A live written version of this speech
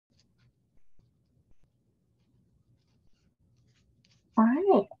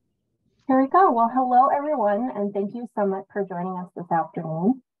Here we go. Well, hello everyone, and thank you so much for joining us this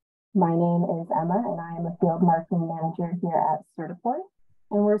afternoon. My name is Emma, and I am a field marketing manager here at Certiport.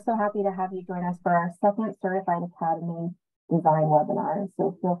 And we're so happy to have you join us for our second Certified Academy design webinar.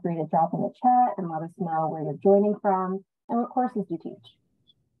 So feel free to drop in the chat and let us know where you're joining from and what courses you teach.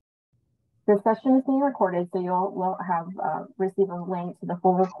 This session is being recorded, so you'll have receive a link to the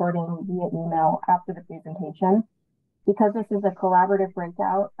full recording via email after the presentation. Because this is a collaborative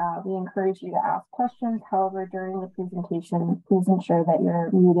breakout, we encourage you to ask questions. However, during the presentation, please ensure that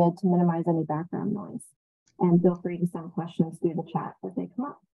you're muted to minimize any background noise. And feel free to send questions through the chat as they come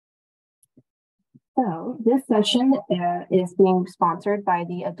up. So this session is being sponsored by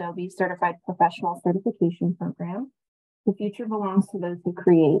the Adobe Certified Professional Certification Program. The future belongs to those who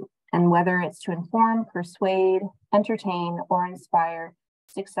create, and whether it's to inform, persuade, entertain, or inspire,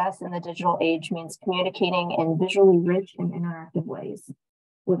 success in the digital age means communicating in visually rich and interactive ways.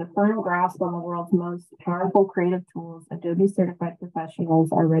 With a firm grasp on the world's most powerful creative tools, Adobe certified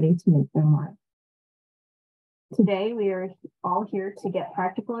professionals are ready to make their mark. Today, we are all here to get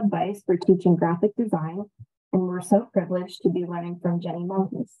practical advice for teaching graphic design, and we're so privileged to be learning from Jenny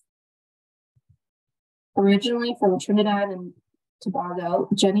Mohess. Originally from Trinidad and Tobago,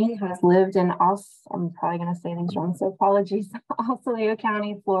 Jenny has lived in I'm probably going to say these wrong, so apologies, Osceola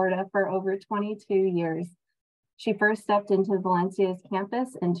County, Florida for over 22 years. She first stepped into Valencia's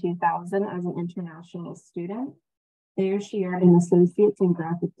campus in 2000 as an international student. There she earned an associate's in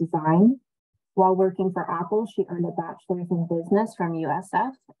graphic design. While working for Apple, she earned a bachelor's in business from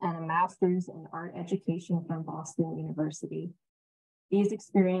USF and a master's in art education from Boston University. These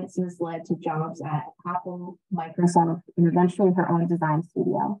experiences led to jobs at Apple, Microsoft, and eventually her own design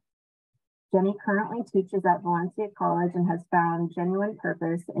studio. Jenny currently teaches at Valencia College and has found genuine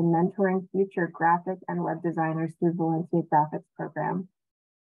purpose in mentoring future graphic and web designers through Valencia Graphics Program.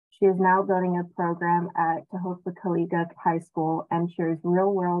 She is now building a program at Tehopekaliga High School and shares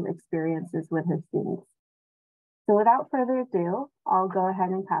real-world experiences with her students. So without further ado, I'll go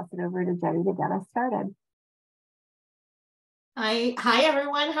ahead and pass it over to Jenny to get us started. Hi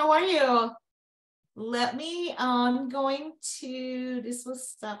everyone, how are you? I'm going to, this will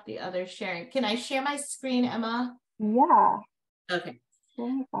stop the other sharing. Can I share my screen, Emma? Yeah. Okay.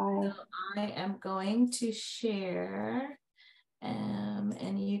 So I am going to share,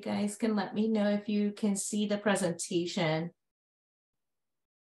 and you guys can let me know if you can see the presentation.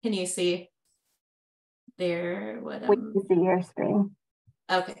 Can you see there? We can see your screen.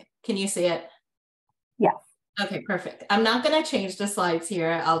 Okay, can you see it? Yes. Okay, perfect. I'm not going to change the slides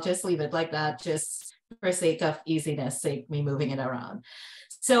here. I'll just leave it like that, just for sake of easiness, me moving it around.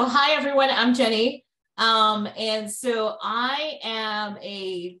 So hi, everyone. I'm Jenny. And so I am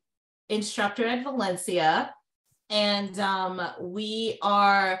a instructor at Valencia. And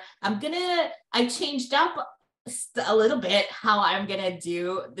I changed up a little bit how I'm going to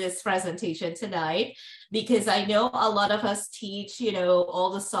do this presentation tonight, because I know a lot of us teach, all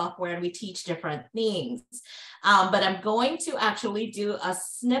the software and we teach different things. But I'm going to actually do a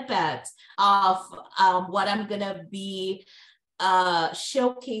snippet of what I'm going to be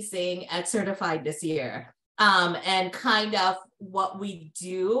showcasing at Certified this year, and kind of what we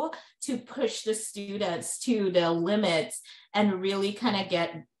do to push the students to the limits and really kind of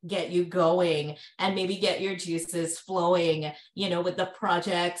get you going and maybe get your juices flowing, with the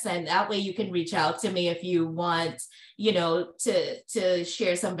projects. And that way you can reach out to me if you want, to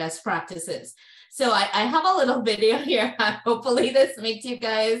share some best practices. So I have a little video here. Hopefully this makes you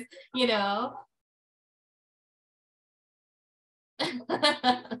guys,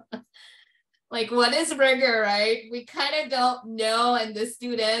 like, what is rigor, right? We kind of don't know. And the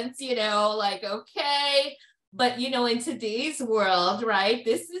students, okay. But, in today's world, right,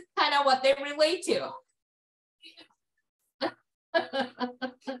 this is kind of what they relate to.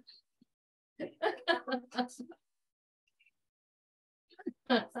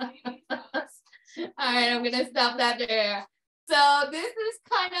 All right, I'm going to stop that there. So this is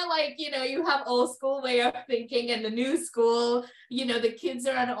kind of like, you have old school way of thinking and the new school, the kids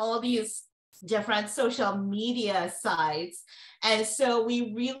are on all these different social media sites. And so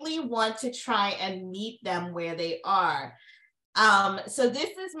we really want to try and meet them where they are. So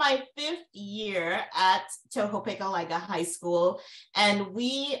this is my 5th year at Tehopekaliga High School, and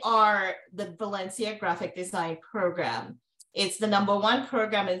we are the Valencia Graphic Design Program. It's the #1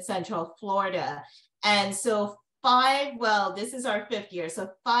 program in Central Florida. And so this is our 5th year. So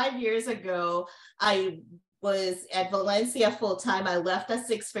 5 years ago, I was at Valencia full-time. I left a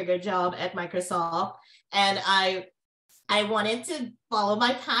 6-figure job at Microsoft, and I I wanted to follow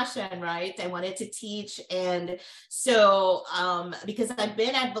my passion, right? I wanted to teach. And so, because I've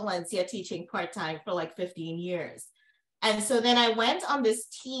been at Valencia teaching part-time for like 15 years. And so then I went on this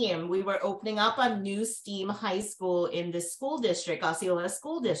team. We were opening up a new STEAM high school in the school district, Osceola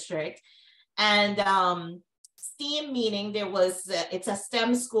School District. And STEAM meaning it's a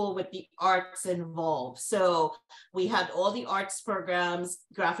STEM school with the arts involved. So we had all the arts programs,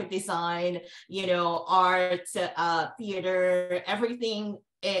 graphic design, art, theater, everything,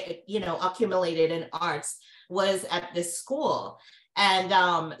 accumulated in arts was at this school.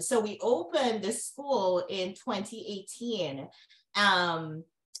 And so we opened the school in 2018. And,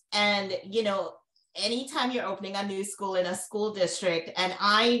 anytime you're opening a new school in a school district, and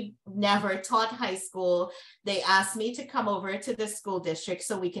I never taught high school, they asked me to come over to the school district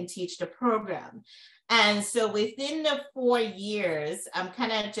so we can teach the program. And so within the 4 years, I'm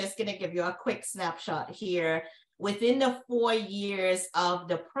kind of just going to give you a quick snapshot here. Within the 4 years of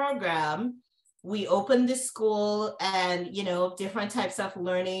the program, we opened the school and, different types of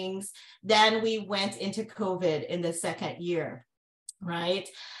learnings. Then we went into COVID in the second year, right?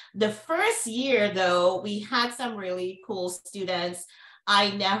 The first year, though, we had some really cool students.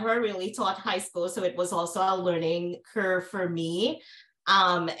 I never really taught high school, so it was also a learning curve for me.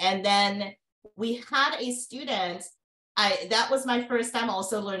 And then we had a student, that was my first time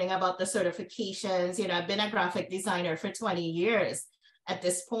also learning about the certifications. I've been a graphic designer for 20 years at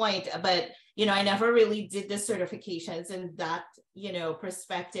this point, but, I never really did the certifications in that,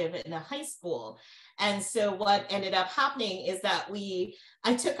 perspective in a high school. And so what ended up happening is that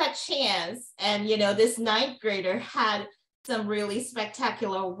I took a chance, and, this 9th grader had some really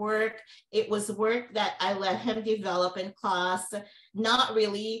spectacular work. It was work that I let him develop in class, not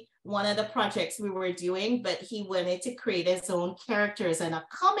really one of the projects we were doing, but he wanted to create his own characters in a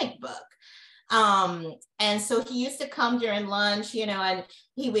comic book. And so he used to come during lunch, and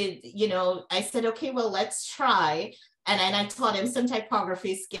he would, I said, okay, well, let's try. And I taught him some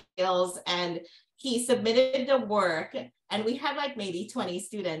typography skills, and he submitted the work, and we had like maybe 20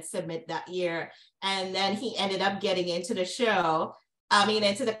 students submit that year. And then he ended up getting into the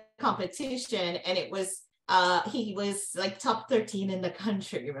into the competition. And it was, he was like top 13 in the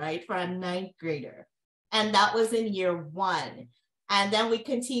country, right? For a 9th grader. And that was in year 1. And then we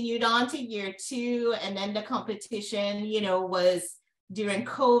continued on to year 2. And then the competition, was during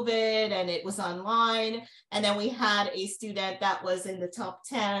COVID, and it was online. And then we had a student that was in the top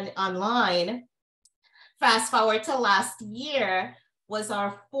 10 online. Fast forward to last year was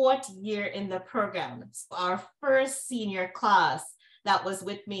our 4th year in the program. So our first senior class that was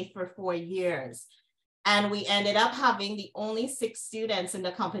with me for 4 years. And we ended up having the only 6 students in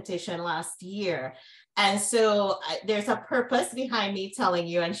the competition last year. And so there's a purpose behind me telling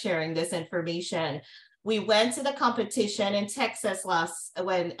you and sharing this information. We went to the competition in Texas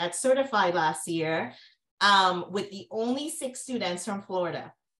at Certified last year with the only 6 students from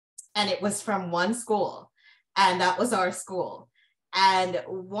Florida. And it was from one school, and that was our school. And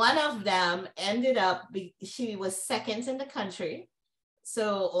one of them ended up, she was 2nd in the country.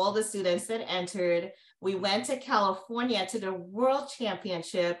 So all the students that entered, we went to California to the World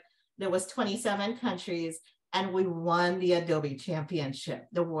Championship. There was 27 countries, and we won the Adobe Championship,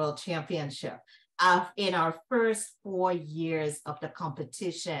 the World Championship, in our first 4 years of the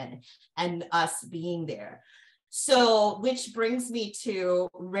competition and us being there. So, which brings me to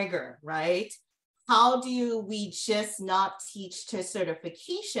rigor, right? How do we just not teach to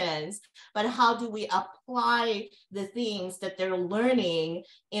certifications, but how do we apply the things that they're learning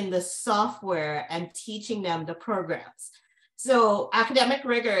in the software and teaching them the programs? So academic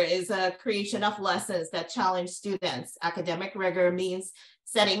rigor is a creation of lessons that challenge students. Academic rigor means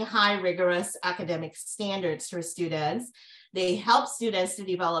setting high rigorous academic standards for students. They help students to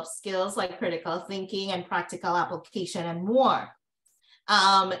develop skills like critical thinking and practical application and more.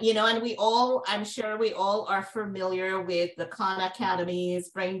 And I'm sure we all are familiar with the Khan Academies,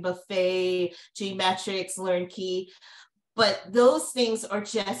 Brain Buffet, Geometrics, LearnKey, but those things are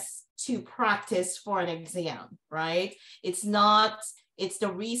just to practice for an exam, right? It's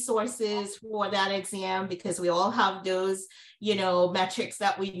the resources for that exam, because we all have those, metrics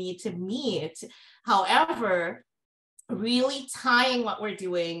that we need to meet. However, really tying what we're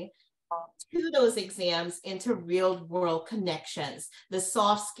doing to those exams into real world connections, the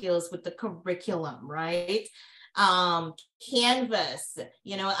soft skills with the curriculum, right? Canvas,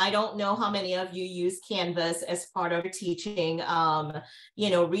 I don't know how many of you use Canvas as part of your teaching,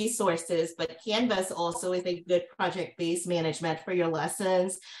 resources, but Canvas also is a good project-based management for your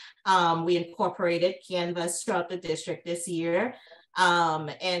lessons. We incorporated Canvas throughout the district this year.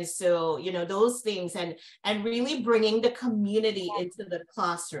 And so, you know, those things, and really bringing the community into the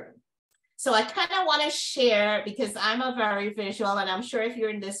classroom. So I kind of want to share, because I'm a very visual, and I'm sure if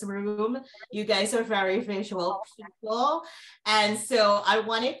you're in this room, you guys are very visual people. And so I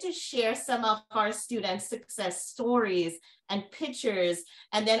wanted to share some of our students' success stories and pictures,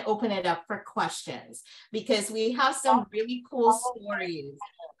 and then open it up for questions, because we have some really cool stories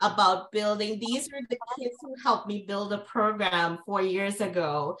about building. These are the kids who helped me build a program 4 years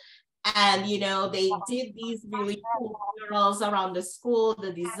ago. And, you know, they did these really cool murals around the school.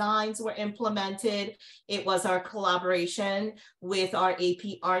 The designs were implemented. It was our collaboration with our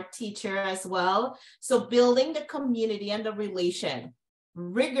AP art teacher as well. So building the community and the relation.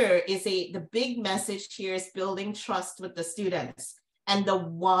 Rigor is the big message here is building trust with the students, and the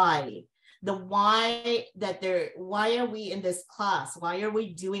why. The why why are we in this class? Why are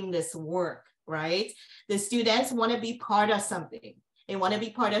we doing this work, right? The students want to be part of something. They want to be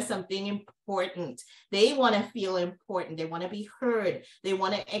part of something important. They want to feel important. They want to be heard. They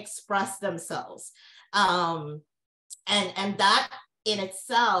want to express themselves. And that in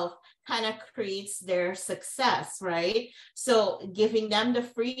itself kind of creates their success, right? So giving them the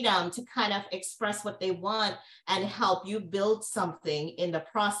freedom to kind of express what they want and help you build something in the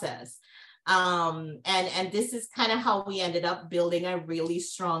process. And this is kind of how we ended up building a really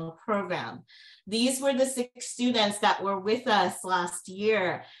strong program. These were the 6 students that were with us last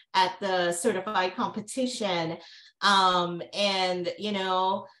year at the certified competition. And, you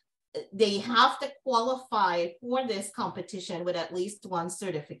know, they have to qualify for this competition with at least 1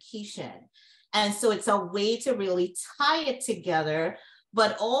 certification. And so it's a way to really tie it together,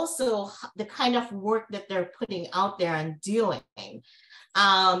 but also the kind of work that they're putting out there and doing.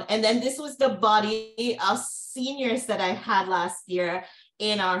 And then this was the body of seniors that I had last year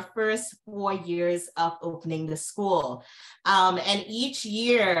in our first 4 years of opening the school. And each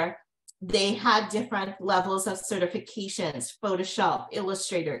year they had different levels of certifications: Photoshop,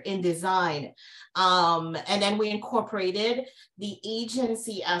 Illustrator, InDesign. And then we incorporated the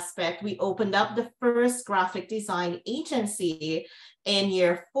agency aspect. We opened up the first graphic design agency in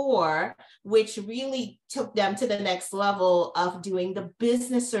year 4, which really took them to the next level of doing the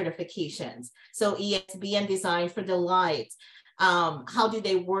business certifications. So ESB and Design for Delight. How do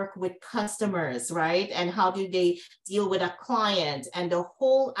they work with customers, right? And how do they deal with a client, and the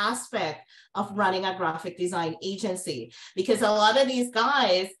whole aspect of running a graphic design agency? Because a lot of these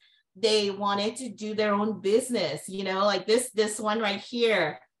guys, they wanted to do their own business, you know, like this one right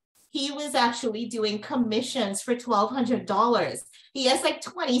here. He was actually doing commissions for $1,200. He has like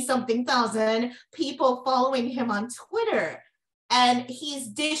 20-something thousand people following him on Twitter. And he's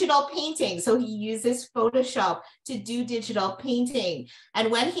digital painting. So he uses Photoshop to do digital painting. And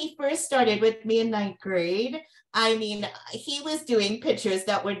when he first started with me in 9th grade, I mean, he was doing pictures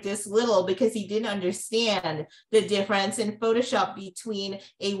that were this little because he didn't understand the difference in Photoshop between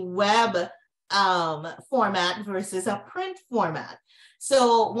a web format versus a print format.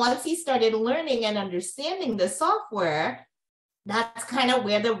 So once he started learning and understanding the software, that's kind of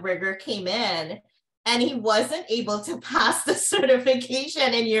where the rigor came in. And he wasn't able to pass the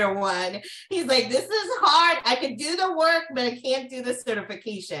certification in year 1. He's like, this is hard. I can do the work, but I can't do the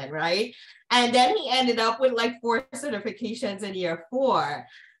certification, right? And then he ended up with like 4 certifications in year 4,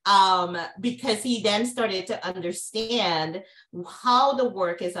 because he then started to understand how the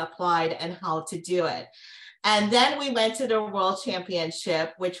work is applied and how to do it. And then we went to the World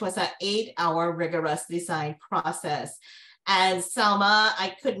Championship, which was an 8-hour rigorous design process. And Selma,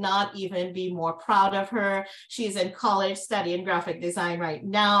 I could not even be more proud of her. She's in college studying graphic design right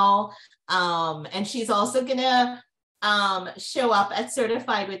now. And she's also gonna show up at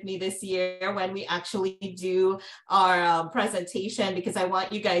Certified with me this year when we actually do our presentation, because I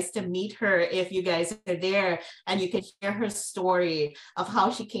want you guys to meet her if you guys are there, and you can hear her story of how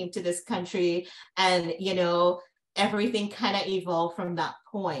she came to this country, and, you know, everything kind of evolved from that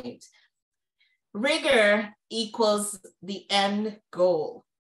point. Rigor equals the end goal,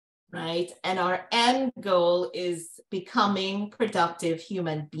 right? And our end goal is becoming productive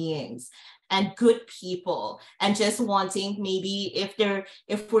human beings and good people, and just wanting, maybe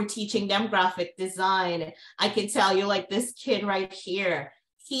if we're teaching them graphic design, I can tell you, like this kid right here,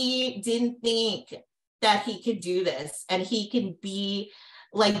 he didn't think that he could do this and he can be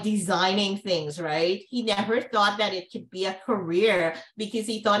like designing things, right? He never thought that it could be a career because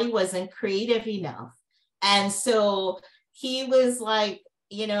he thought he wasn't creative enough. And so he was like,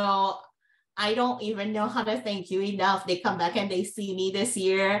 you know, I don't even know how to thank you enough. They come back and they see me this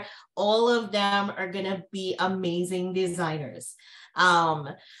year. All of them are going to be amazing designers.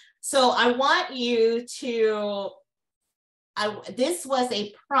 So I want you to this was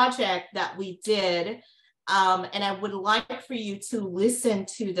a project that we did, and I would like for you to listen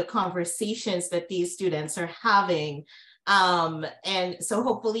to the conversations that these students are having. And so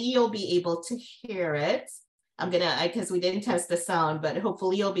hopefully you'll be able to hear it. Because we didn't test the sound, but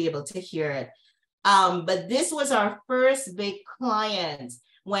hopefully you'll be able to hear it. But this was our first big client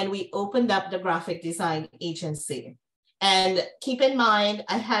when we opened up the graphic design agency. And keep in mind,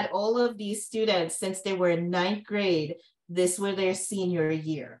 I had all of these students since they were in 9th grade. This was their senior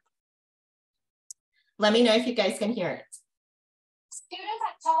year. Let me know if you guys can hear it. Students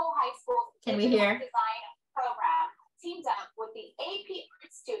at Toho High School Can we hear? Design program teamed up with the AP Art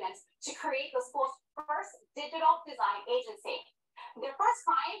students to create the school's first digital design agency. Their first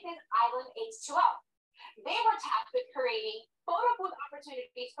client is Island H2O. They were tasked with creating photo booth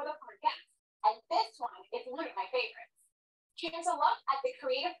opportunities for the front guests, and this one is one of my favorites. Here's a look at the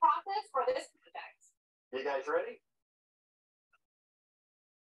creative process for this project. You guys ready?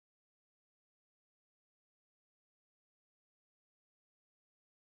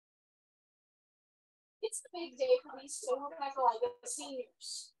 It's the big day for these students, like the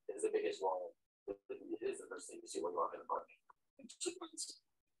seniors. It's the biggest one. It is the first thing you see when you walk in the park.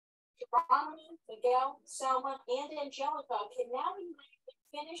 Geronimo, Miguel, Selma, and Angelica can now unite their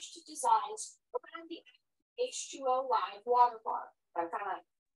finished designs around the H2O Live water park. I'm kind of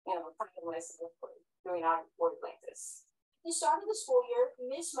doing our work like this. At the start of the school year,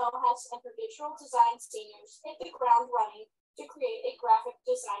 Ms. Mohess and her digital design seniors hit the ground running to create a graphic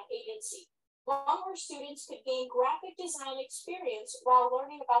design agency. One where students could gain graphic design experience while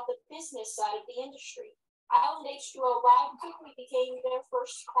learning about the business side of the industry. Island H2O Live quickly became their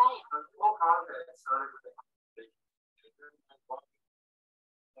first client.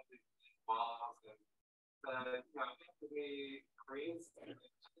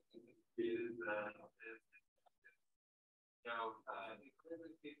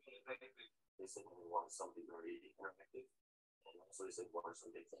 They said we want something very interactive. And also they said we want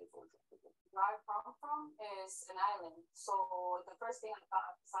something playful. Where I come from is an island. So the first thing I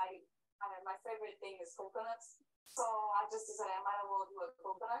thought was my favorite thing is coconuts. So I just decided I might as well do a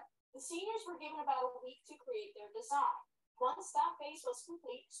coconut. The seniors were given about a week to create their design. Once that phase was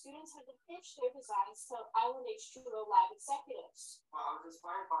complete, students had to pitch their designs to Island H2O Live executives. I was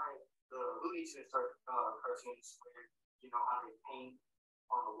inspired by the Looney Tunes cartoons where, how they paint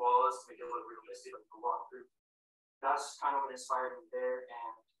on the walls to make it look realistic, like the walk through. That's kind of what inspired me there,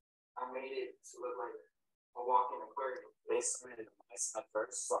 and I made it to look like a walk-in aquarium. They started at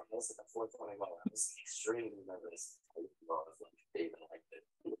first, so I was at the fourth one. I was extremely nervous. I was like, they even like it.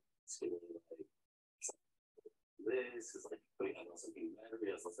 This is like putting on something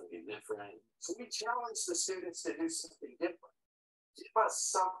better, something different. So we challenge the students to do something different. Give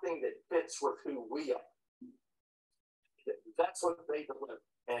us something that fits with who we are. That's what they deliver,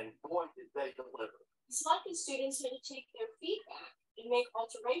 and boy, did they deliver. Selected students had to take their feedback and make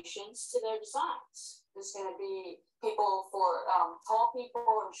alterations to their designs. There's going to be people for tall people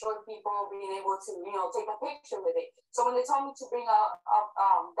and short people being able to, take a picture with it. So when they told me to bring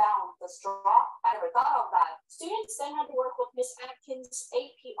down the straw, I never thought of that. Students then had to work with Miss Atkins'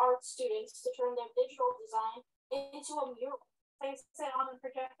 AP Art students to turn their digital design into a mural. Placed it on the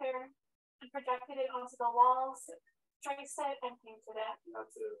projector and projected it onto the walls, traced it, and painted it. You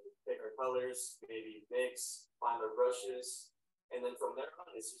have to pick our colors, maybe mix, find our brushes, and then from there on,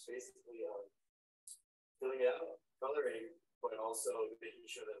 it's just basically filling it out, coloring, but also making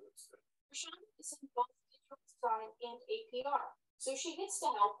sure that it looks good. Rashawn is in both digital design and APR, so she gets to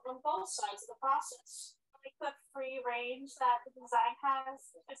help on both sides of the process. Like the free range that the design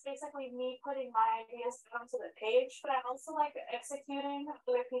has, it's basically me putting my ideas onto the page, but I also like executing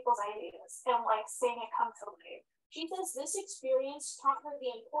other people's ideas and seeing it come to life. She says this experience taught her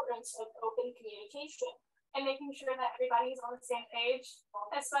the importance of open communication and making sure that everybody's on the same page,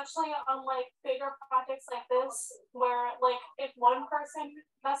 especially on bigger projects like this, where if one person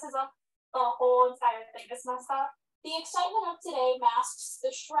messes up, the whole entire thing is messed up. The excitement of today masks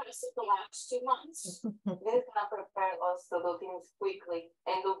the stress of the last 2 months. This is going to prepare us to do things quickly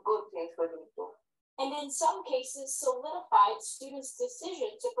and do good things for them too. And in some cases, solidified students'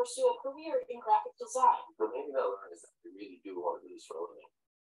 decision to pursue a career in graphic design. The thing that I learned is that we really do want to do this for a living.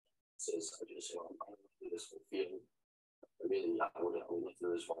 I just, I want to do this for the field. I would love to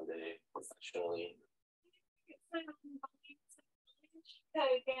do this one day professionally. To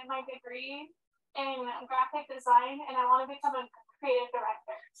get my degree in graphic design, and I want to become a creative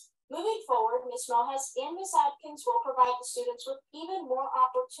director. Moving forward, Ms. Mohess and Ms. Atkins will provide the students with even more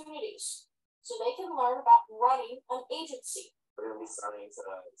opportunities so they can learn about running an agency. We're going to be starting to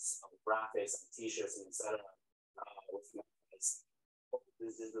some graphics and t-shirts and etc. With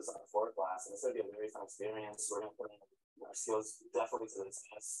this is our fourth class, and it's gonna be a very fun experience. We're gonna put in our skills definitely to the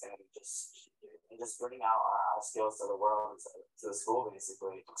test, and just bring out our skills to the world, to the school,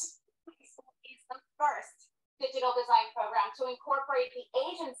 basically. Is the first digital design program to incorporate the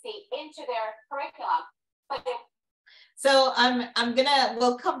agency into their curriculum. So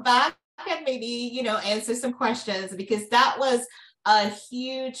we'll come back and maybe, you know, answer some questions, because that was a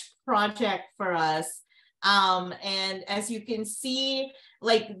huge project for us. And as you can see,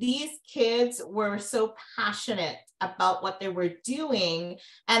 like, these kids were so passionate about what they were doing.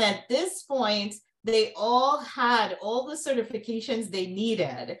 And at this point, they all had all the certifications they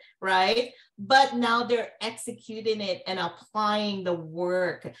needed, right? But now they're executing it and applying the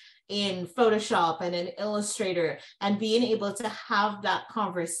work in Photoshop and in Illustrator, and being able to have that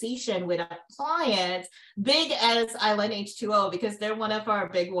conversation with a client big as Island H2O, because they're one of our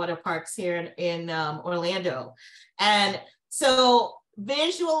big water parks here in Orlando. And so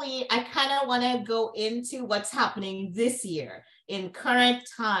visually, I kind of want to go into what's happening this year in current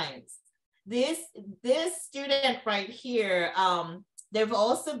times. This student right here, they've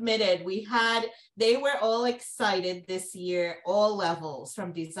all submitted. They were all excited this year, all levels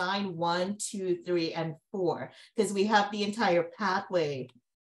from design 1, 2, 3, and 4, because we have the entire pathway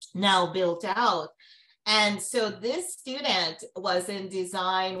now built out. And so this student was in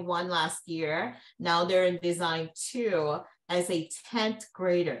design 1 last year. Now they're in design 2 as a 10th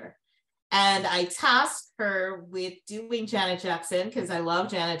grader. And I tasked her with doing Janet Jackson, because I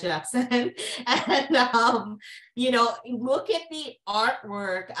love Janet Jackson. And, you know, look at the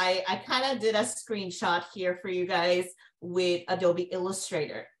artwork. I kind of did a screenshot here for you guys with Adobe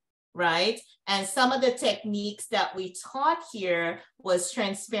Illustrator, right? And some of the techniques that we taught here was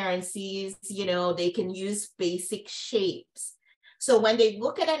transparencies. You know, they can use basic shapes. So when they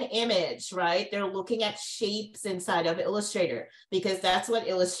look at an image, right, they're looking at shapes inside of Illustrator, because that's what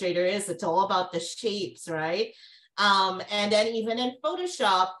Illustrator is. It's all about the shapes, right? And then even in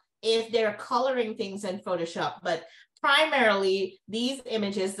Photoshop, if they're coloring things in Photoshop, but primarily these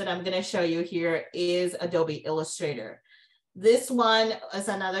images that I'm going to show you here is Adobe Illustrator. This one is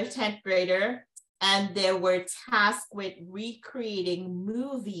another 10th grader, and they were tasked with recreating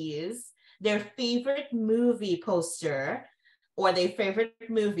movies, their favorite movie poster, or their favorite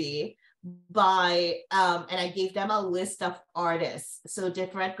movie by, and I gave them a list of artists. So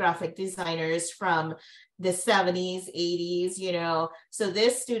different graphic designers from the 70s, 80s, you know. So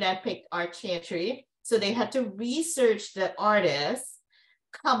this student picked Art Chantry. So they had to research the artists,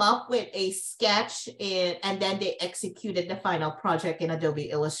 come up with a sketch, and then they executed the final project in Adobe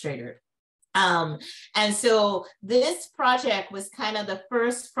Illustrator. And so this project was kind of the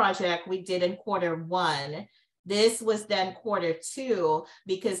first project we did in Q1. This was then Q2,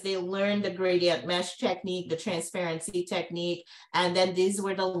 because they learned the gradient mesh technique, the transparency technique, and then these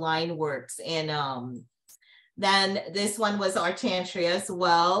were the line works. And then this one was Art Chantry as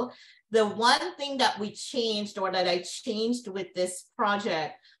well. The one thing that we changed, or that I changed with this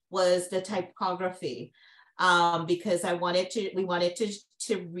project, was the typography, because we wanted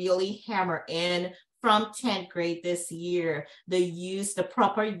to really hammer in from 10th grade this year, the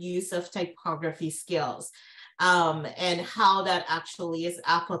proper use of typography skills. And how that actually is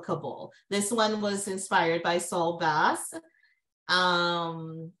applicable. This one was inspired by Saul Bass.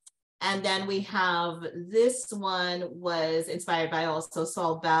 And then we have this one was inspired by also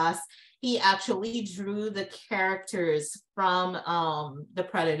Saul Bass. He actually drew the characters from The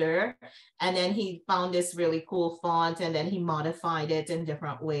Predator, and then he found this really cool font, and then he modified it in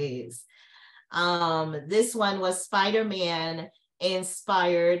different ways. This one was Spider-Man,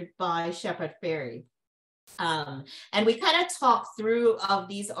 inspired by Shepard Fairey. And we kind of talked through of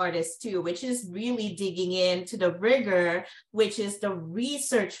these artists too, which is really digging into the rigor, which is the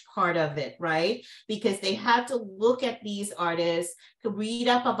research part of it, right? Because they had to look at these artists, read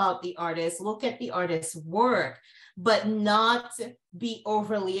up about the artists, look at the artist's work, but not be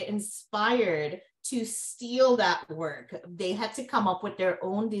overly inspired to steal that work. They had to come up with their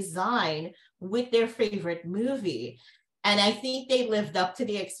own design with their favorite movie. And I think they lived up to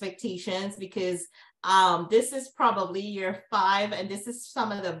the expectations, because this is probably year 5, and this is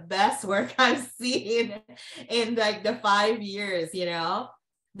some of the best work I've seen in like the 5 years, you know.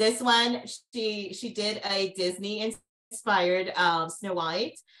 This one, she did a Disney inspired Snow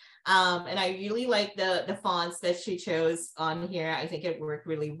White. And I really like the fonts that she chose on here. I think it worked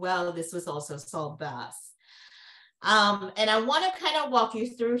really well. This was also Saul Bass. And I want to kind of walk you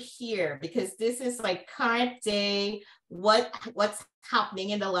through here, because this is like current day, what's happening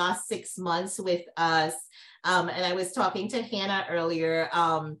in the last 6 months with us. And I was talking to Hannah earlier,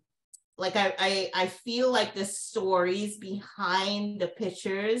 like I feel like the stories behind the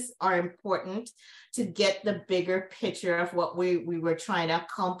pictures are important to get the bigger picture of what we were trying to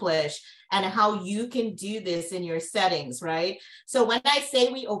accomplish and how you can do this in your settings, right? So when I say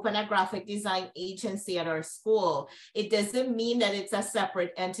we open a graphic design agency at our school, it doesn't mean that it's a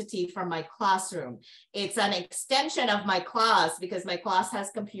separate entity from my classroom. It's an extension of my class because my class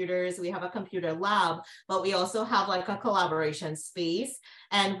has computers, we have a computer lab, but we also have like a collaboration space,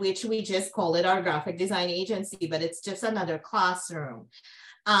 and which we just call it our graphic design agency, but it's just another classroom.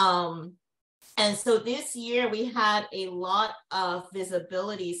 And so this year we had a lot of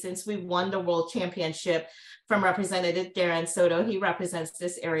visibility since we won the World Championship from Representative Darren Soto. He represents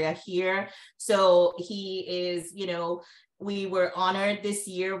this area here. So he is, you know, we were honored this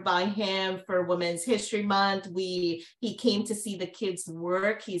year by him for Women's History Month. He came to see the kids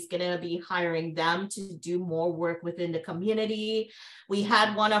work. He's gonna be hiring them to do more work within the community. We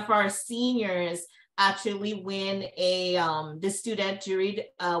had one of our seniors actually win the student jury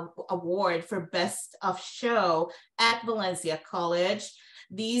award for best of show at Valencia College.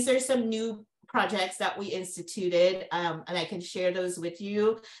 These are some new projects that we instituted, and I can share those with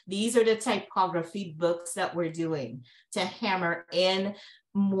you. These are the typography books that we're doing to hammer in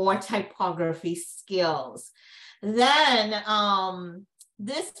more typography skills. Then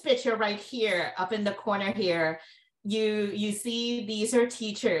this picture right here, up in the corner here, you see these are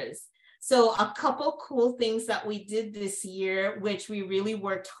teachers. So a couple cool things that we did this year, which we really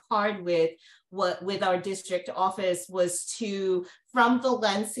worked hard with our district office, was to, from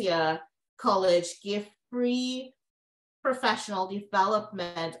Valencia College, give free professional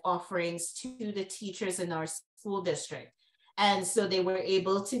development offerings to the teachers in our school district. And so they were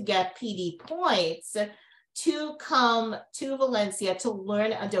able to get PD points to come to Valencia to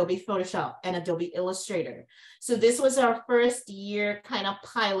learn Adobe Photoshop and Adobe Illustrator. So this was our first year kind of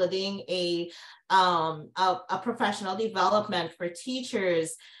piloting a professional development for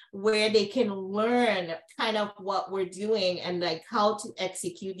teachers where they can learn kind of what we're doing and like how to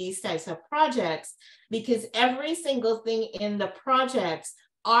execute these types of projects, because every single thing in the projects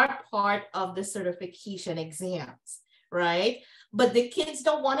are part of the certification exams, right? But the kids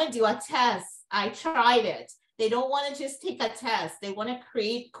don't want to do a test. I tried it. They don't want to just take a test. They want to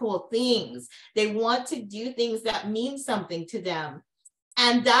create cool things. They want to do things that mean something to them.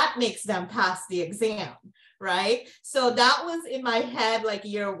 And that makes them pass the exam, right? So that was in my head like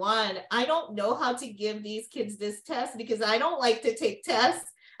year one. I don't know how to give these kids this test because I don't like to take tests.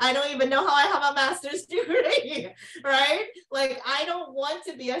 I don't even know how I have a master's degree, right? Like, I don't want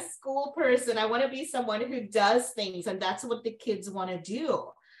to be a school person. I want to be someone who does things, and that's what the kids want to do.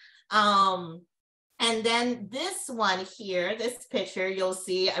 And then this one here, this picture, you'll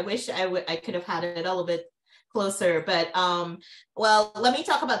see, I wish I could have had it a little bit closer, but well, let me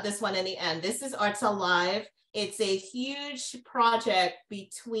talk about this one in the end. This is Arts Alive. It's a huge project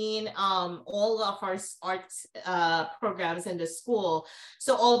between all of our arts programs in the school.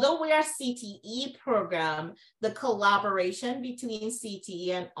 So although we are CTE program, the collaboration between CTE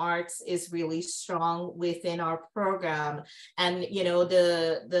and arts is really strong within our program. And you know,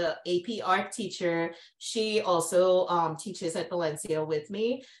 the AP art teacher, she also teaches at Valencia with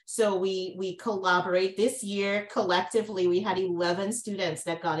me. So we collaborate. This year collectively we had 11 students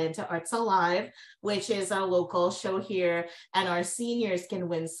that got into Arts Alive, which is a local show here, and our seniors can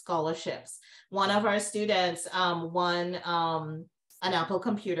win scholarships. One of our students won an Apple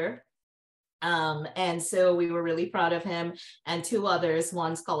computer, and so we were really proud of him, and 2 others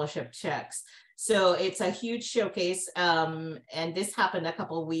won scholarship checks. So it's a huge showcase, and this happened a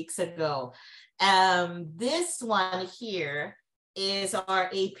couple of weeks ago. This one here is our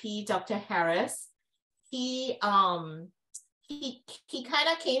AP, Dr. Harris. He kind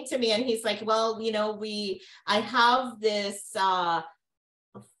of came to me and he's like, well, you know, I have this 5K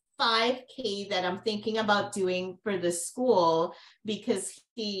that I'm thinking about doing for the school, because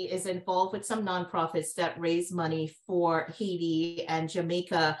he is involved with some nonprofits that raise money for Haiti and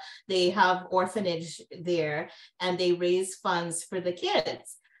Jamaica. They have orphanage there and they raise funds for the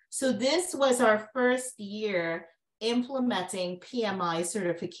kids. So this was our first year implementing PMI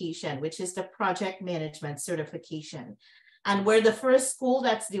certification, which is the project management certification. And we're the first school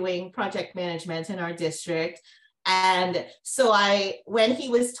that's doing project management in our district. And so when he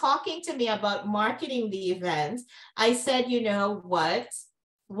was talking to me about marketing the event, I said, you know what,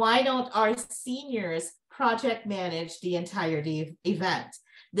 why don't our seniors project manage the entire event?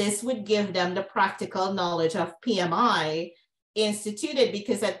 This would give them the practical knowledge of PMI instituted,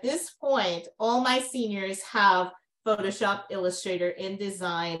 because at this point, all my seniors have Photoshop, Illustrator,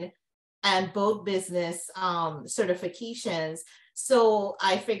 InDesign, and both business certifications. So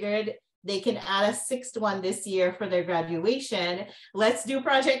I figured they can add a sixth one this year for their graduation. Let's do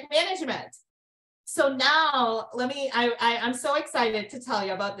project management. So now I'm so excited to tell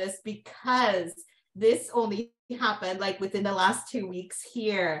you about this because this only happened like within the last 2 weeks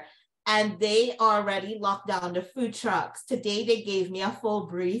here. And they already locked down the food trucks. Today, they gave me a full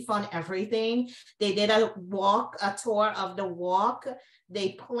brief on everything. They did a tour of the walk.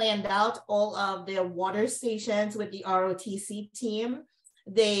 They planned out all of the water stations with the ROTC team.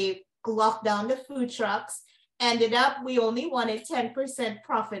 They locked down the food trucks. Ended up, we only wanted 10%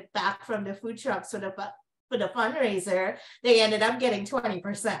 profit back from the food trucks for the fundraiser. They ended up getting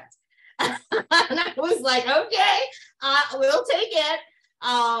 20%. And I was like, okay, we'll take it.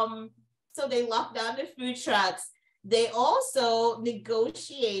 So they locked down the food trucks. They also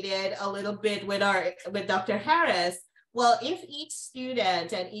negotiated a little bit with Dr. Harris. Well, if each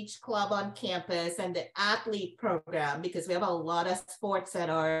student and each club on campus and the athlete program, because we have a lot of sports at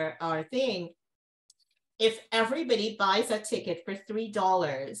our thing, if everybody buys a ticket for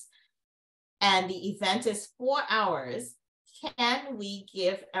 $3 and the event is 4 hours, can we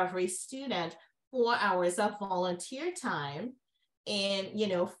give every student 4 hours of volunteer time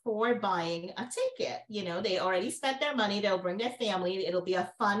for buying a ticket? They already spent their money, they'll bring their family, it'll be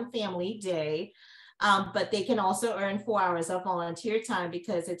a fun family day, but they can also earn 4 hours of volunteer time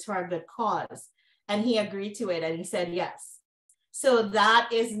because it's for a good cause. And he agreed to it and he said yes. So that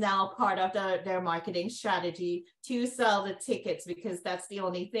is now part of their marketing strategy to sell the tickets, because that's the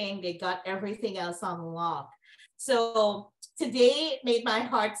only thing. They got everything else on lock. So today made my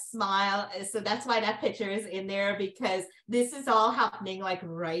heart smile. So that's why that picture is in there, because this is all happening like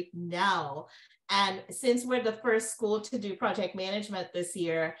right now. And since we're the first school to do project management this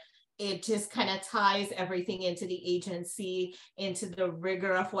year, it just kind of ties everything into the agency, into the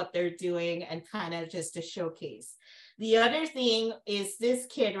rigor of what they're doing, and kind of just a showcase. The other thing is this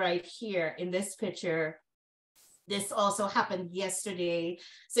kid right here in this picture. This also happened yesterday.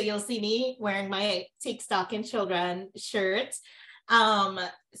 So you'll see me wearing my Take Stock in Children shirt.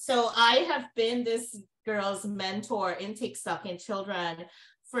 So I have been this girl's mentor in Take Stock in Children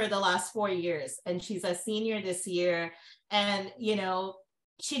for the last 4 years. And she's a senior this year. And,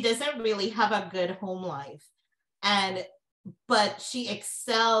 she doesn't really have a good home life. But she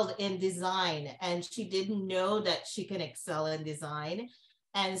excelled in design, and she didn't know that she can excel in design.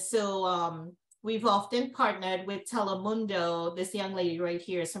 And so we've often partnered with Telemundo. This young lady right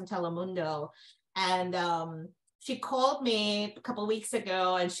here is from Telemundo. And she called me a couple of weeks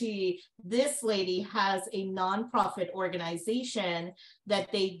ago, and this lady has a nonprofit organization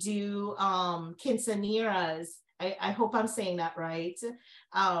that they do quinceañeras. I hope I'm saying that right,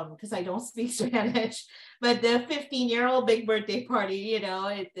 because I don't speak Spanish, but the 15-year-old big birthday party,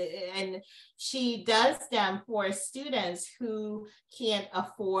 and she does them for students who can't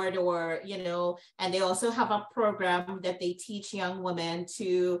afford and they also have a program that they teach young women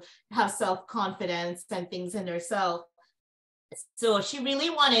to have self-confidence and things in themselves. So they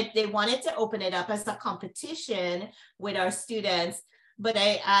wanted to open it up as a competition with our students, but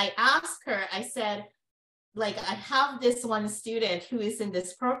I asked her, I said, I have this one student who is in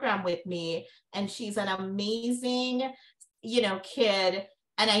this program with me, and she's an amazing, kid.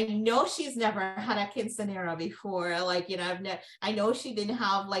 And I know she's never had a quinceañera before. I know she didn't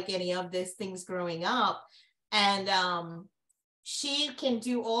have any of these things growing up. And she can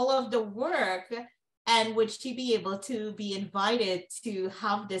do all of the work. And would she be able to be invited to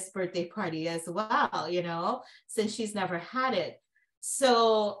have this birthday party as well, since she's never had it?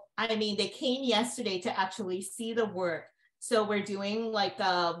 So, they came yesterday to actually see the work. So we're doing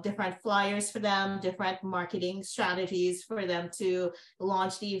different flyers for them, different marketing strategies for them to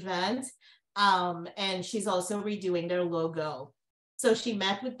launch the event. And she's also redoing their logo. So she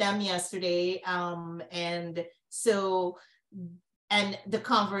met with them yesterday. And the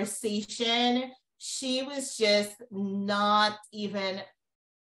conversation, she was just not even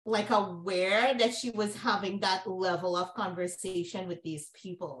aware that she was having that level of conversation with these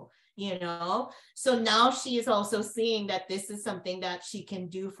people, So now she is also seeing that this is something that she can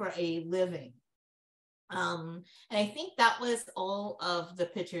do for a living. And I think that was all of the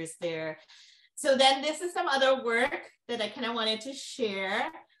pictures there. So then this is some other work that I kind of wanted to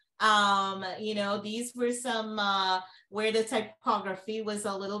share. These were some where the typography was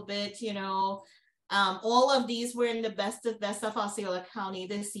a little bit, all of these were in the best of Osceola County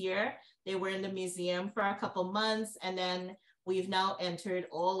this year. They were in the museum for a couple months, and then we've now entered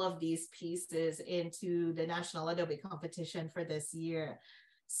all of these pieces into the National Adobe competition for this year.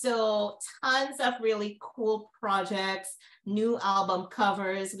 So tons of really cool projects, new album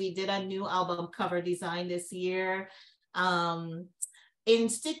covers. We did a new album cover design this year.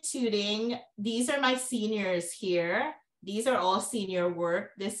 instituting, these are my seniors here. These are all senior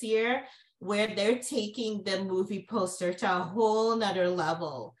work this year, where they're taking the movie poster to a whole nother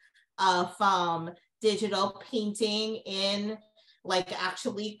level of digital painting in, like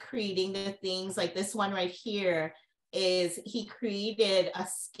actually creating the things. Like this one right here is, he created a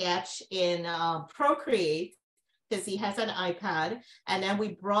sketch in Procreate, because he has an iPad, and then we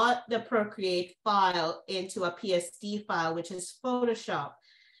brought the Procreate file into a PSD file, which is Photoshop.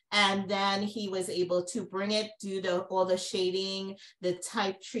 And then he was able to bring it, do all the shading, the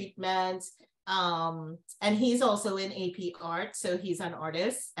type treatment. And he's also in AP art, so he's an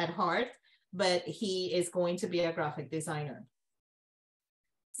artist at heart, but he is going to be a graphic designer.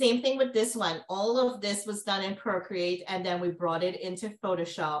 Same thing with this one. All of this was done in Procreate, and then we brought it into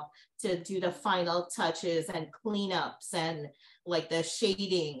Photoshop to do the final touches and cleanups and like the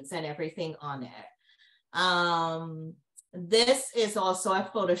shadings and everything on it. This is also a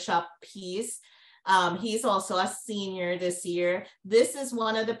Photoshop piece. He's also a senior this year. This is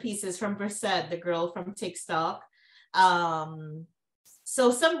one of the pieces from Brissette, the girl from TikTok. So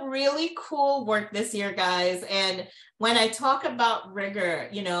some really cool work this year, guys. And when I talk about rigor,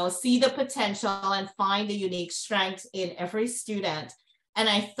 you know, see the potential and find the unique strengths in every student. And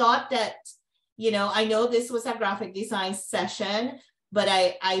I thought that, you know, I know this was a graphic design session, but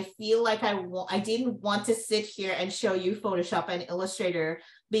I feel like I didn't want to sit here and show you Photoshop and Illustrator,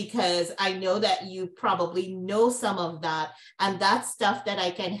 because I know that you probably know some of that, and that's stuff that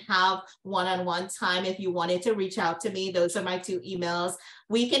I can have one-on-one time. If you wanted to reach out to me, those are my 2 emails.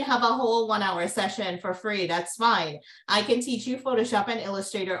 We can have a whole 1-hour session for free. That's fine. I can teach you Photoshop and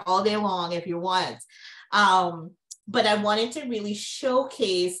Illustrator all day long if you want. But I wanted to really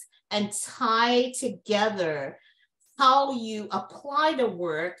showcase and tie together how you apply the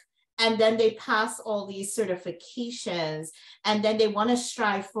work, and then they pass all these certifications, and then they want to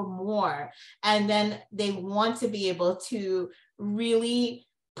strive for more, and then they want to be able to really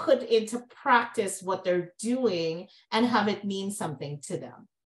put into practice what they're doing and have it mean something to them.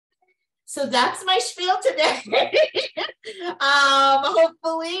 So that's my spiel today.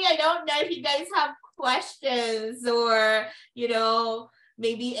 Hopefully, I don't know if you guys have questions, or, you know,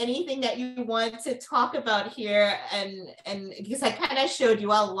 maybe anything that you want to talk about here. And because I kind of showed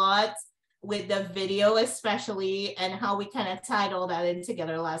you a lot with the video, especially, and how we kind of tied all that in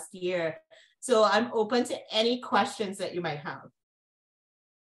together last year. So I'm open to any questions that you might have.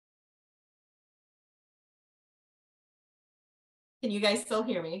 Can you guys still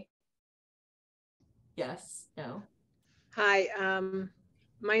hear me? Yes, no. Hi,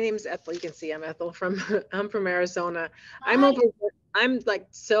 my name is Ethel. You can see I'm Ethel I'm from Arizona. Hi. I'm like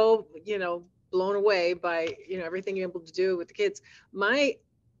so, you know, blown away by, you know, everything you're able to do with the kids. My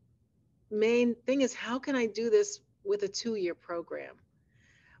main thing is, how can I do this with a 2-year program?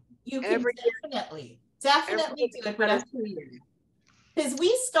 You can definitely do it with a 2 years. Because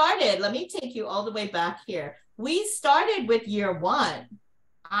we started, let me take you all the way back here. We started with year 1.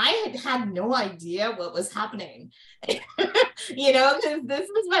 I had no idea what was happening, you know, because this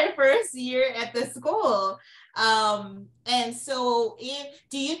was my first year at the school. And so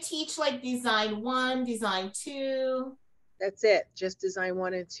do you teach like design 1, design 2? That's it, just design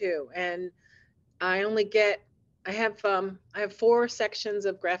 1 and 2. And I have 4 sections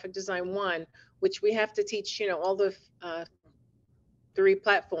of graphic design 1, which we have to teach, you know, all the 3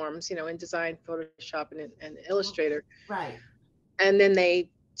 platforms, you know, InDesign, Photoshop, and Illustrator. Right. And then they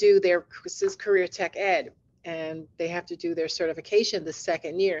do this is career tech ed, and they have to do their certification the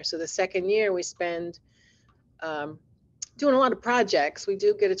 2nd year. So the 2nd year we spend doing a lot of projects. We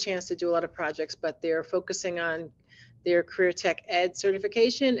do get a chance to do a lot of projects, but they're focusing on their career tech ed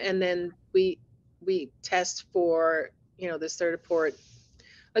certification. And then we test for, you know, the Certiport,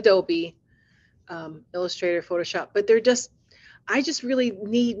 Adobe, Illustrator, Photoshop, but I just really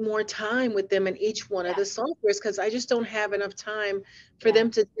need more time with them in each one of the softwares, because I just don't have enough time for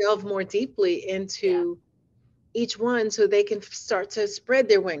them to delve more deeply into each one, so they can start to spread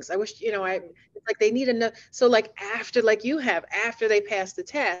their wings. I wish, you know, it's like they need enough. So like after they pass the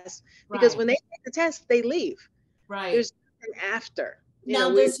test, because when they take the test, they leave. Right. There's an after. Now,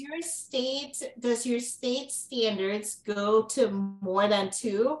 does your state standards go to more than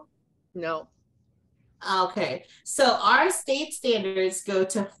 2? No. Okay, so our state standards go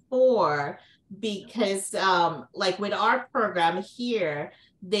to 4, because like with our program here,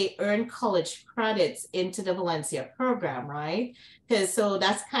 they earn college credits into the Valencia program, right? Because so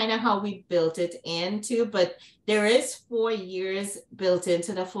that's kind of how we built it into, but there is 4 years built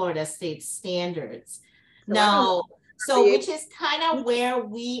into the Florida state standards. Now, so which is kind of where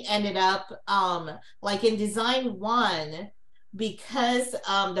we ended up, like in design 1, because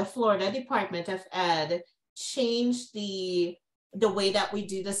the Florida Department of Ed changed the way that we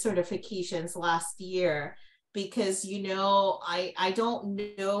do the certifications last year, because I don't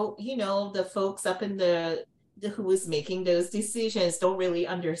know, the folks up in the who is making those decisions don't really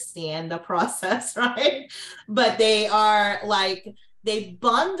understand the process, right? But they are like, they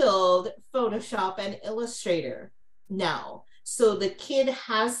bundled Photoshop and Illustrator now. So the kid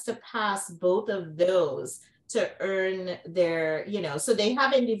has to pass both of those to earn their, so they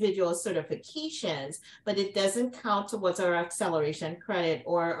have individual certifications, but it doesn't count towards our acceleration credit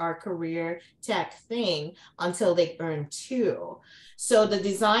or our career tech thing until they earn 2. So the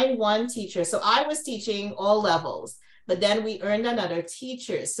design 1 teacher, so I was teaching all levels, but then we earned another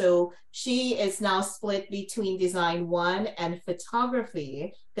teacher. So she is now split between design 1 and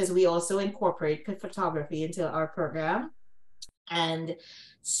photography, because we also incorporate photography into our program. And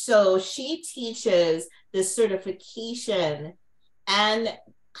so she teaches the certification and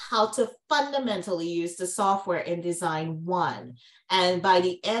how to fundamentally use the software in design 1. And by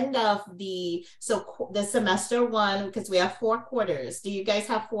the end of the semester 1, because we have 4 quarters. Do you guys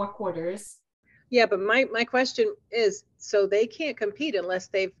have 4 quarters? Yeah, but my question is, so they can't compete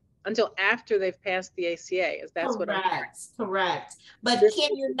until after they've passed the ACA. That's what I'm hearing. Correct. But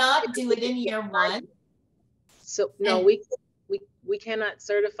can you not do it in year 1? So no, we cannot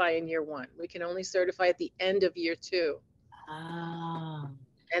certify in year 1. We can only certify at the end of year 2.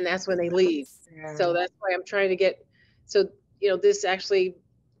 And that's when they leave. So that's why I'm trying to get, so, this actually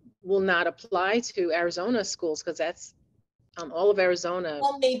will not apply to Arizona schools, because that's all of Arizona.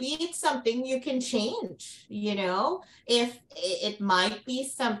 Well, maybe it's something you can change, if it might be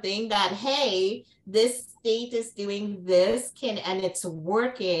something that, hey, this state is doing this, and it's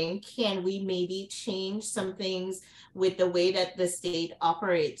working. Can we maybe change some things with the way that the state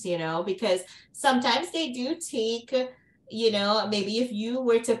operates, because sometimes they do take, maybe if you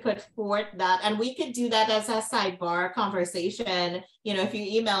were to put forth that, and we could do that as a sidebar conversation, if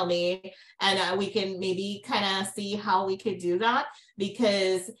you email me, and we can maybe kind of see how we could do that,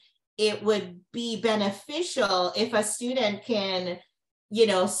 because it would be beneficial if a student can,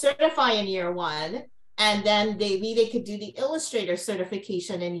 certify in year 1, and then maybe they could do the Illustrator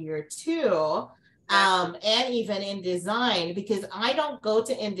certification in year 2. And even in design, because I don't go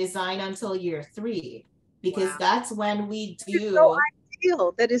to InDesign until year 3, because that's when we do. So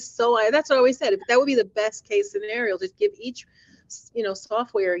ideal. That's what I always said. That would be the best case scenario. Just give each,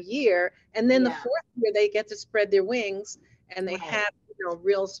 software a year, and then the 4th year they get to spread their wings, and they have,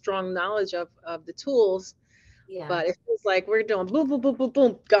 real strong knowledge of the tools. Yeah. But it feels like we're doing boom, boom, boom, boom,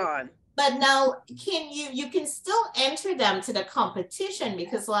 boom, gone. But now you can still enter them to the competition,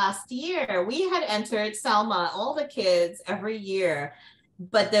 because last year we had entered Selma, all the kids every year,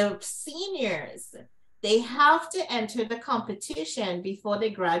 but the seniors, they have to enter the competition before they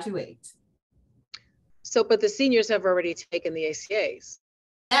graduate. So, but the seniors have already taken the ACAs.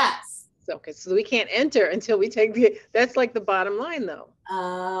 Yes. Okay, so we can't enter until we take that's like the bottom line though.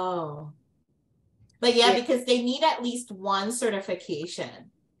 Oh. But yeah, because they need at least 1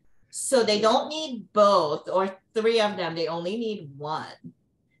 certification. So they don't need both or 3 of them, they only need 1.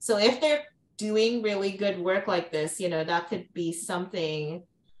 So if they're doing really good work like this, that could be something.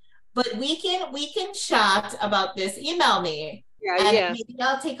 But we can chat about this. Email me. And maybe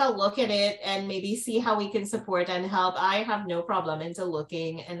I'll take a look at it and maybe see how we can support and help. I have no problem into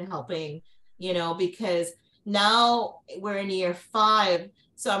looking and helping, because now we're in year 5.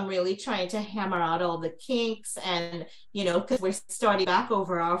 So I'm really trying to hammer out all the kinks, and, because we're starting back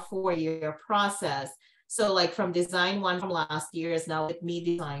over our 4-year process. So like from design 1 from last year is now with me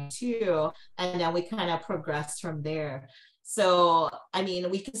design 2, and then we kind of progressed from there. So, I mean,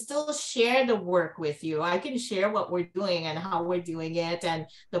 we can still share the work with you. I can share what we're doing and how we're doing it and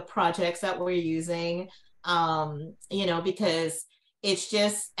the projects that we're using, because it's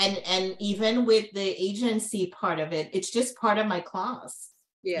just, and even with the agency part of it, it's just part of my class.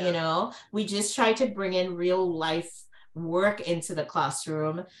 Yeah. We just try to bring in real life work into the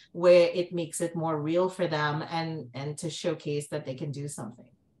classroom where it makes it more real for them, and to showcase that they can do something.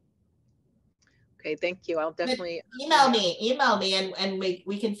 Okay, thank you. I'll definitely email me and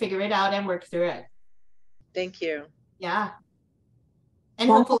we can figure it out and work through it. Thank you. Yeah. And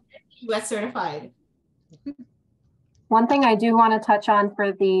hopefully US certified. One thing I do want to touch on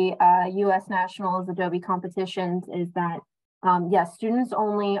for the US Nationals Adobe competitions is that yes, students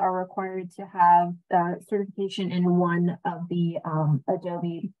only are required to have certification in 1 of the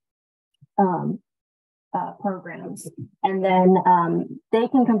Adobe programs, and then they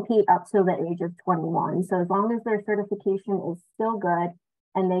can compete up to the age of 21. So as long as their certification is still good,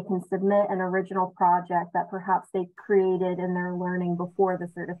 and they can submit an original project that perhaps they created in their learning before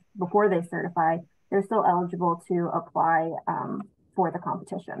before they certify, they're still eligible to apply for the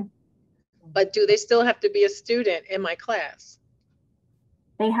competition. But do they still have to be a student in my class?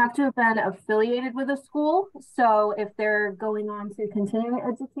 They have to have been affiliated with a school. So if they're going on to continuing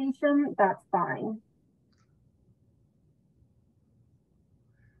education, that's fine.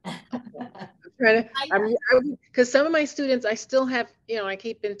 Because some of my students, I still have, you know, I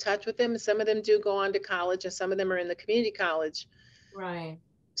keep in touch with them. Some of them do go on to college, and some of them are in the community college. Right.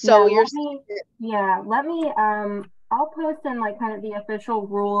 So let me I'll post in like kind of the official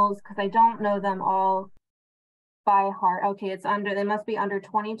rules because I don't know them all by heart. Okay, they must be under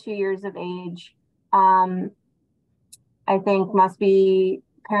 22 years of age. I think must be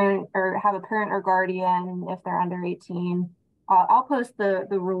parent or have a parent or guardian if they're under 18. I'll post the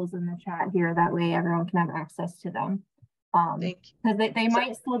rules in the chat here. That way everyone can have access to them. Because they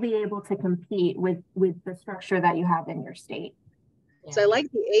might still be able to compete with the structure that you have in your state. Yeah. So I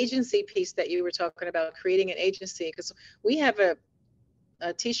like the agency piece that you were talking about, creating an agency, because we have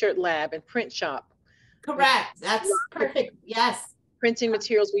a t-shirt lab and print shop. Correct. That's perfect. Yes. Printing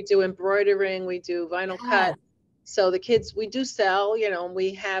materials. We do embroidering. We do vinyl cut. So the kids, we do sell, you know,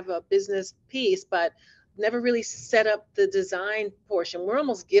 we have a business piece, but never really set up the design portion. We're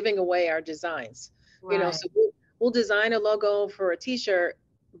almost giving away our designs, you know, so we'll design a logo for a t-shirt.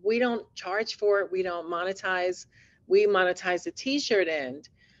 We don't charge for it. We don't monetize. We monetize the t-shirt end.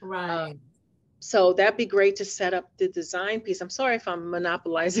 Right. So that'd be great to set up the design piece. I'm sorry if I'm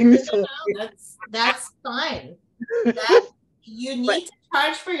monopolizing this. No, that's fine. You need to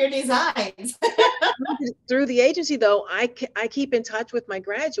charge for your designs. Through the agency, though, I keep in touch with my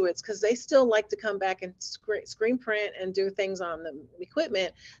graduates because they still like to come back and screen print and do things on the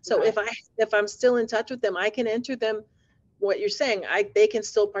equipment. So if I'm still in touch with them, I can enter them. What you're saying, they can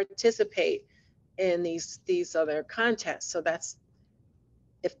still participate in these other contests. So that's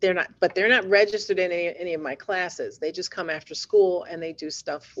if they're not, but they're not registered in any of my classes. They just come after school and they do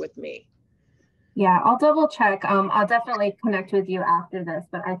stuff with me. Yeah, I'll double check. I'll definitely connect with you after this,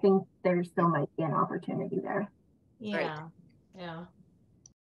 but I think there still might be an opportunity there. Yeah. Right. Yeah.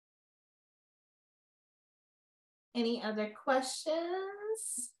 Any other questions?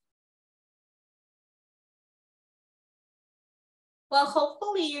 Well,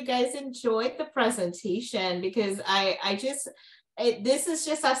 hopefully you guys enjoyed the presentation because this is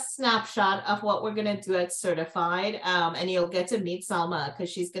just a snapshot of what we're going to do at Certified. And you'll get to meet Salma because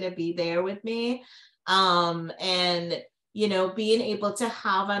she's going to be there with me. And, you know, being able to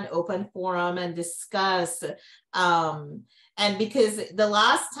have an open forum and discuss. And because the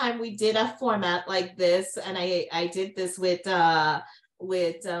last time we did a format like this, and I did this with Hannah,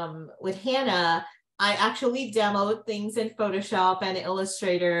 I actually demoed things in Photoshop and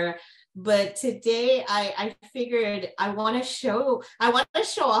Illustrator. But today I figured I want to show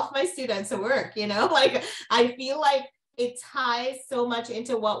off my students' work, you know, like I feel like it ties so much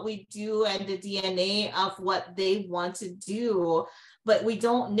into what we do and the DNA of what they want to do, but we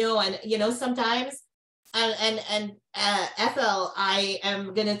don't know. And, you know, sometimes, and Ethel, I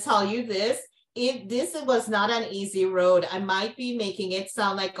am going to tell you this, this was not an easy road. I might be making it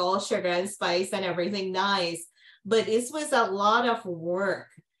sound like all sugar and spice and everything nice, but this was a lot of work.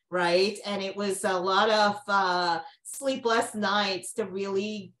 Right. And it was a lot of sleepless nights to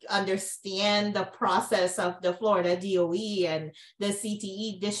really understand the process of the Florida DOE and the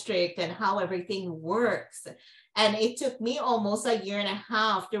CTE district and how everything works. And it took me almost a year and a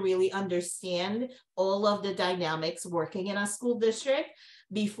half to really understand all of the dynamics working in a school district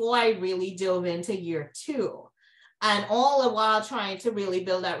before I really dove into year 2. And all the while trying to really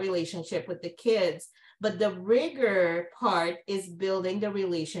build that relationship with the kids. But the rigor part is building the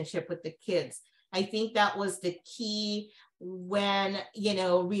relationship with the kids. I think that was the key when, you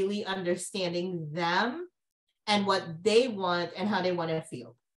know, really understanding them and what they want and how they want to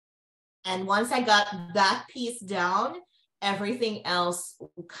feel. And once I got that piece down, everything else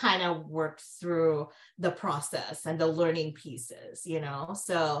kind of worked through the process and the learning pieces, you know.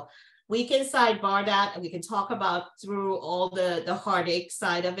 So we can sidebar that and we can talk about through all the heartache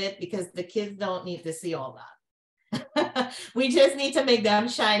side of it because the kids don't need to see all that. We just need to make them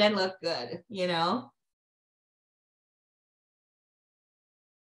shine and look good, you know?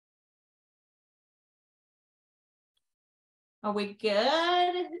 Are we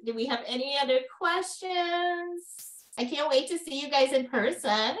good? Do we have any other questions? I can't wait to see you guys in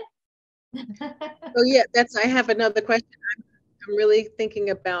person. Oh yeah, I have another question. I'm really thinking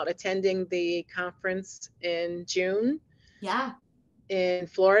about attending the conference in June. Yeah. In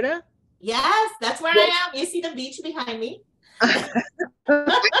Florida. Yes, that's where I am. You see the beach behind me?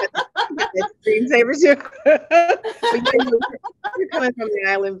 Screensavers here. But you're coming from the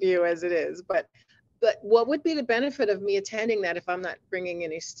island view as it is. But what would be the benefit of me attending that if I'm not bringing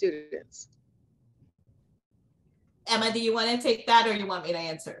any students? Emma, do you want to take that or you want me to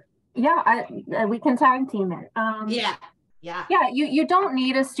answer? Yeah, we can tag team it. Yeah. You don't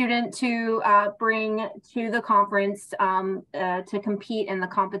need a student to bring to the conference to compete in the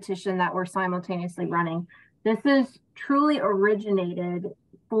competition that we're simultaneously running. This is truly originated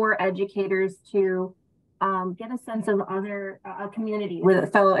for educators to get a sense of a community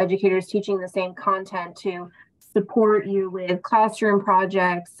with fellow educators teaching the same content, to support you with classroom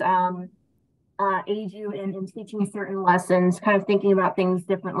projects, aid you in teaching certain lessons, kind of thinking about things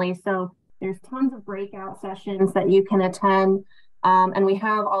differently. So there's tons of breakout sessions that you can attend. And we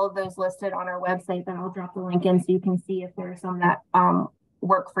have all of those listed on our website, that I'll drop the link in so you can see if there's some that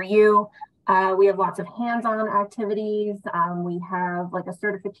work for you. We have lots of hands-on activities. We have like a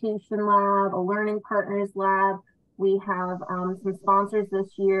certification lab, a learning partners lab. We have some sponsors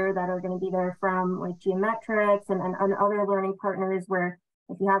this year that are going to be there from like Geometrics and other learning partners, where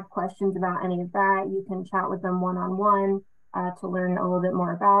if you have questions about any of that, you can chat with them one-on-one to learn a little bit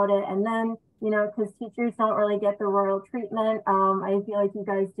more about it. And then, because teachers don't really get the royal treatment, I feel like you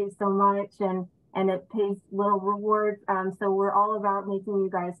guys do so much, and it pays little rewards. So we're all about making you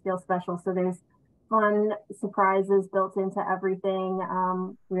guys feel special. So there's fun surprises built into everything,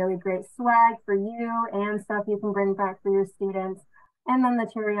 really great swag for you and stuff you can bring back for your students. And then the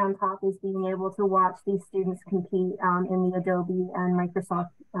cherry on top is being able to watch these students compete in the Adobe and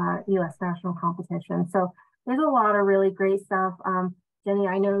Microsoft US national competition. So there's a lot of really great stuff. Jenny,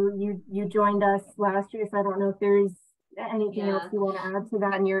 I know you joined us last year, so I don't know if there's anything else you want to add to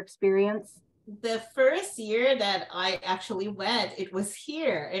that in your experience. The first year that I actually went, it was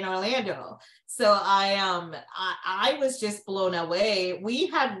here in Orlando. So I was just blown away. We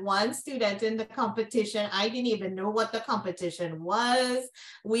had one student in the competition. I didn't even know what the competition was.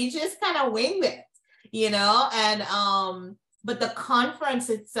 We just kind of winged it, and but the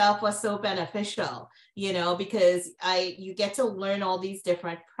conference itself was so beneficial, because you get to learn all these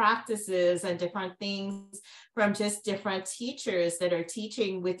different practices and different things from just different teachers that are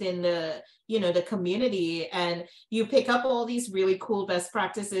teaching within the, the community. And you pick up all these really cool best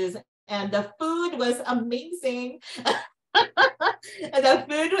practices, and the food was amazing. The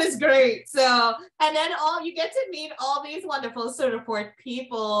food was great. So, and then you get to meet all these wonderful Certiport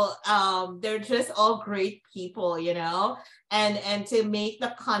people. They're just all great people, and to make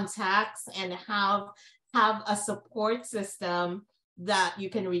the contacts and have a support system that you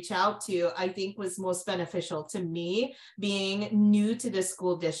can reach out to, I think was most beneficial to me, being new to the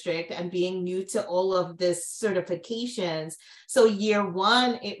school district and being new to all of this certifications. So year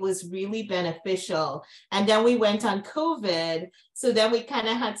one, it was really beneficial. And then we went on COVID. So then we kind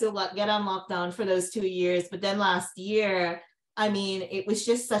of had to get on lockdown for those 2 years. But then last year, it was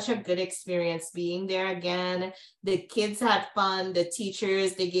just such a good experience being there again. The kids had fun, the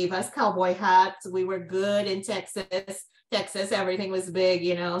teachers, they gave us cowboy hats. We were good in Texas, everything was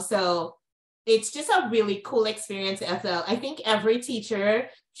big, so it's just a really cool experience. I think every teacher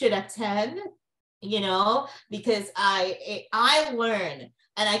should attend, because I learn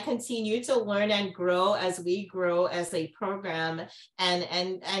and I continue to learn and grow as we grow as a program,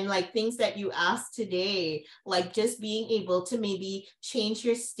 and like things that you asked today, like just being able to maybe change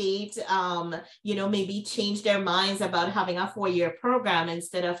your state, maybe change their minds about having a 4-year program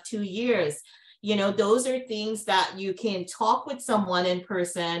instead of 2 years. Those are things that you can talk with someone in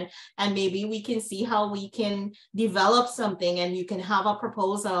person, and maybe we can see how we can develop something, and you can have a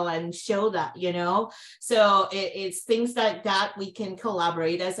proposal and show that, so it's things like that we can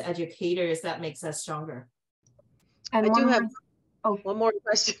collaborate as educators that makes us stronger. And I do have one more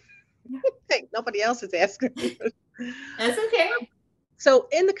question. Nobody else is asking. That's okay. So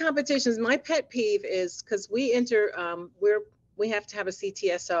in the competitions, my pet peeve is, because we have to have a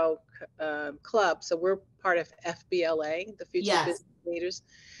CTSO club. So we're part of FBLA, the Future Business Leaders.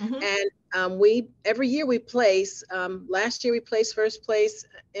 Mm-hmm. And every year we place, last year we placed first place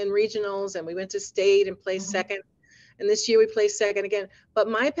in regionals, and we went to state and placed second. And this year we placed second again. But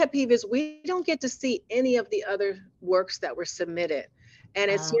my pet peeve is we don't get to see any of the other works that were submitted. And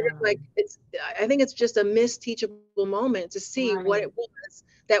it's sort of like, I think it's just a missed teachable moment to see what it was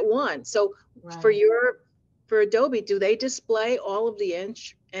that won. So for Adobe, do they display all of the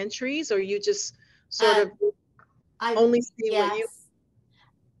entries, or you just sort of only see what you?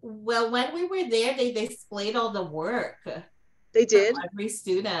 Well, when we were there, they displayed all the work. They did? Every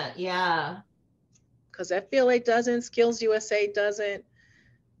student, yeah. Because FBLA doesn't, Skills USA doesn't.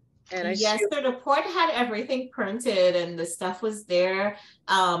 And I yes, so the port had everything printed and the stuff was there,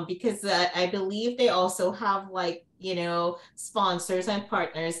 because I believe they also have, like, you know, sponsors and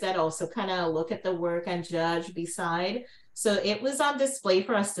partners that also kind of look at the work and judge beside. So it was on display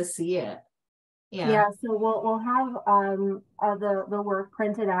for us to see it. Yeah, so we'll have the work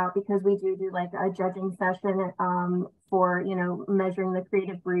printed out, because we do like a judging session for, you know, measuring the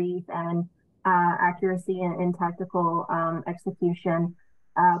creative brief and accuracy and tactical execution.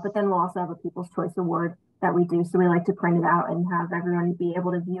 But then we'll also have a People's Choice Award that we do. So we like to print it out and have everyone be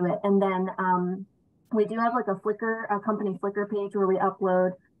able to view it. And then we do have like a company Flickr page where we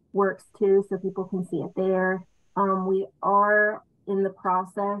upload works too, so people can see it there. We are in the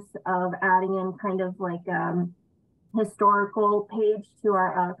process of adding in kind of like historical page to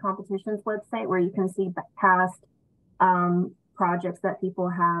our competitions website, where you can see past projects that people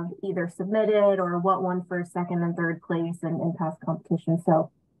have either submitted or what won first, second, and third place in past competitions.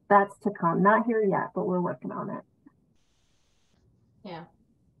 So that's to come. Not here yet, but we're working on it. Yeah.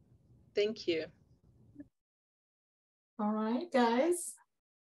 Thank you. All right, guys.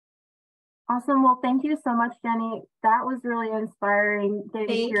 Awesome. Well, thank you so much, Jenny. That was really inspiring to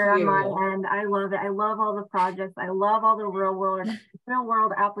hear on my end. I love it. I love all the projects. I love all the real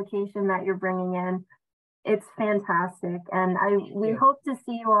world application that you're bringing in. It's fantastic. And we hope to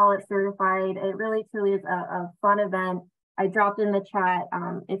see you all at Certified. It really, truly is a fun event. I dropped in the chat.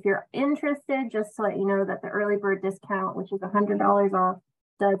 If you're interested, just to let you know that the early bird discount, which is $100 off,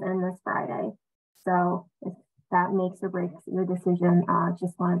 does end this Friday. So if that makes or breaks your decision,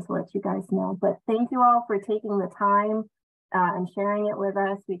 just wanted to let you guys know. But thank you all for taking the time and sharing it with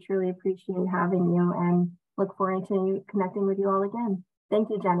us. We truly appreciate having you and look forward to connecting with you all again. Thank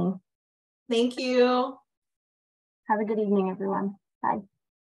you, Jenny. Thank you. Have a good evening, everyone. Bye.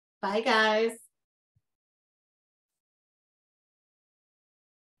 Bye, guys.